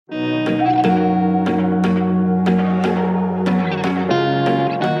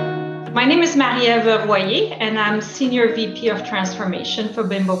My name is Marie-Ève Royer, and I'm Senior VP of Transformation for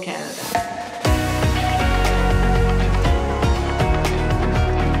Bimbo Canada.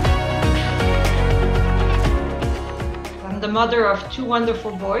 I'm the mother of two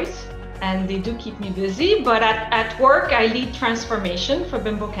wonderful boys, and they do keep me busy, but at work I lead transformation for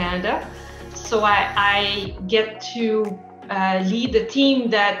Bimbo Canada. So I get to lead the team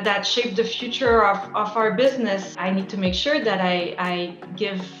that shaped the future of our business. I need to make sure that I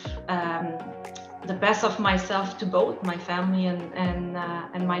give the best of myself to both my family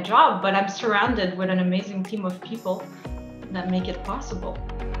and my job, but I'm surrounded with an amazing team of people that make it possible.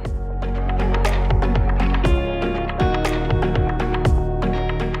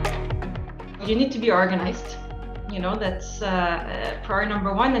 You need to be organized. You know, that's priority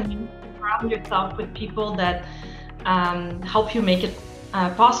number one, and you need to surround yourself with people that help you make it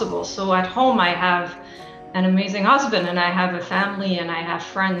possible. So at home, I have an amazing husband, and I have a family, and I have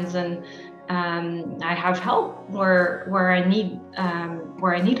friends, and I have help where I need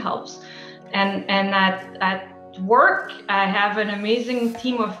helps. And at work, I have an amazing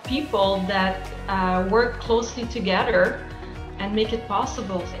team of people that work closely together and make it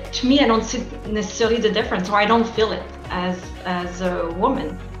possible. To me, I don't see necessarily the difference, or I don't feel it as a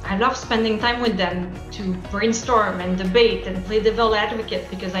woman. I love spending time with them to brainstorm and debate and play devil advocate,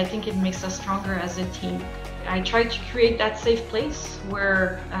 because I think it makes us stronger as a team. I try to create that safe place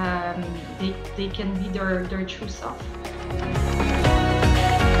where they can be their true self.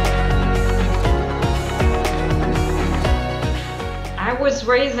 I was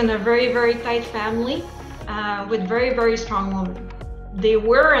raised in a very, very tight family with very, very strong women. They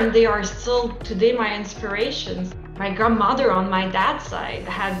were and they are still today my inspirations. My grandmother on my dad's side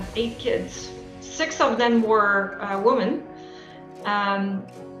had 8 kids. 6 of them were women,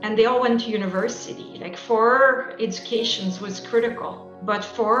 and they all went to university. Like, for her, education was critical, but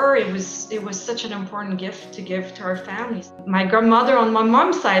for her, it was such an important gift to give to our families. My grandmother on my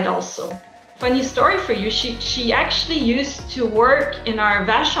mom's side also. Funny story for you, she actually used to work in our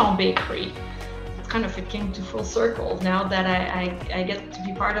Vachon bakery. Kind of, it came to full circle now that I get to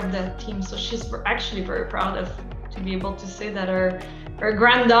be part of the team. So she's actually very proud to be able to say that her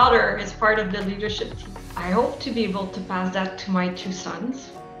granddaughter is part of the leadership team. I hope to be able to pass that to my 2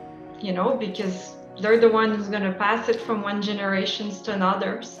 sons, you know, because they're the one who's going to pass it from one generation to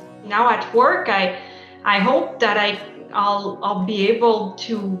another. Now at work, I hope that I'll be able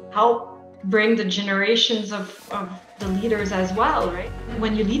to help bring the generations of the leaders as well, right?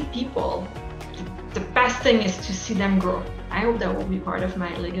 When you lead people, the best thing is to see them grow. I hope that will be part of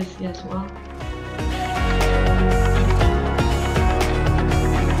my legacy as well.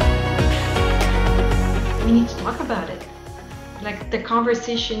 We need to talk about it. Like, the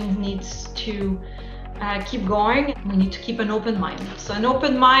conversation needs to keep going. We need to keep an open mind. So an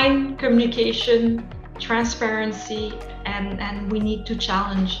open mind, communication, transparency, and we need to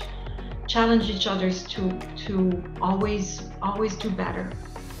challenge each other to always do better.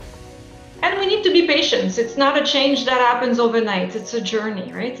 And we need to be patient. It's not a change that happens overnight. It's a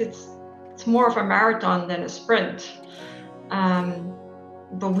journey, right? It's more of a marathon than a sprint.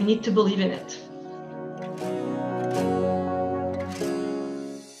 But we need to believe in it.